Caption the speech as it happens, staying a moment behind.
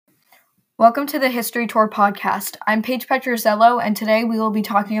Welcome to the History Tour podcast. I'm Paige Petrozello, and today we will be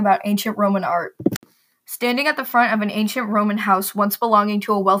talking about ancient Roman art. Standing at the front of an ancient Roman house once belonging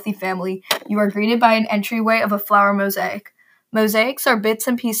to a wealthy family, you are greeted by an entryway of a flower mosaic. Mosaics are bits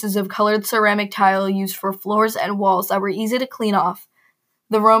and pieces of colored ceramic tile used for floors and walls that were easy to clean off.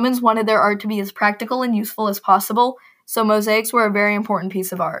 The Romans wanted their art to be as practical and useful as possible, so mosaics were a very important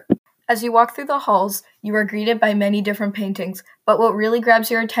piece of art. As you walk through the halls, you are greeted by many different paintings, but what really grabs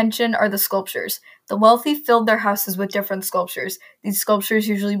your attention are the sculptures. The wealthy filled their houses with different sculptures, these sculptures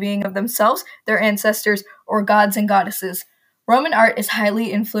usually being of themselves, their ancestors, or gods and goddesses. Roman art is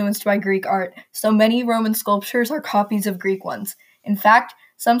highly influenced by Greek art, so many Roman sculptures are copies of Greek ones. In fact,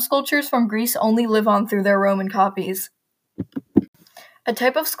 some sculptures from Greece only live on through their Roman copies. A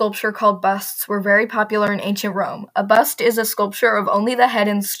type of sculpture called busts were very popular in ancient Rome. A bust is a sculpture of only the head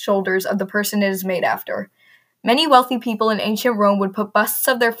and shoulders of the person it is made after. Many wealthy people in ancient Rome would put busts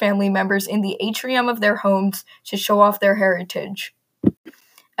of their family members in the atrium of their homes to show off their heritage.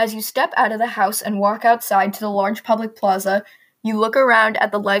 As you step out of the house and walk outside to the large public plaza, you look around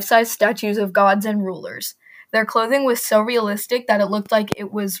at the life-size statues of gods and rulers. Their clothing was so realistic that it looked like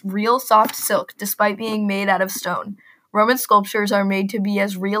it was real soft silk despite being made out of stone. Roman sculptures are made to be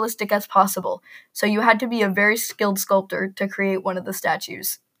as realistic as possible, so you had to be a very skilled sculptor to create one of the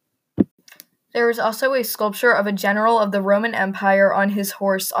statues. There is also a sculpture of a general of the Roman Empire on his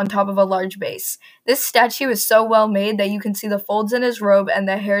horse on top of a large base. This statue is so well made that you can see the folds in his robe and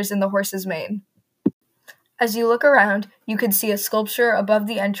the hairs in the horse's mane. As you look around, you can see a sculpture above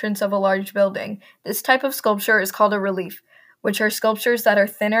the entrance of a large building. This type of sculpture is called a relief, which are sculptures that are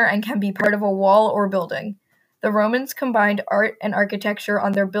thinner and can be part of a wall or building. The Romans combined art and architecture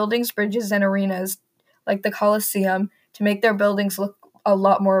on their buildings, bridges, and arenas, like the Colosseum, to make their buildings look a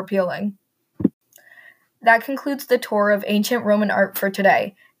lot more appealing. That concludes the tour of ancient Roman art for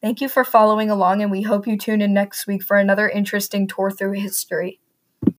today. Thank you for following along, and we hope you tune in next week for another interesting tour through history.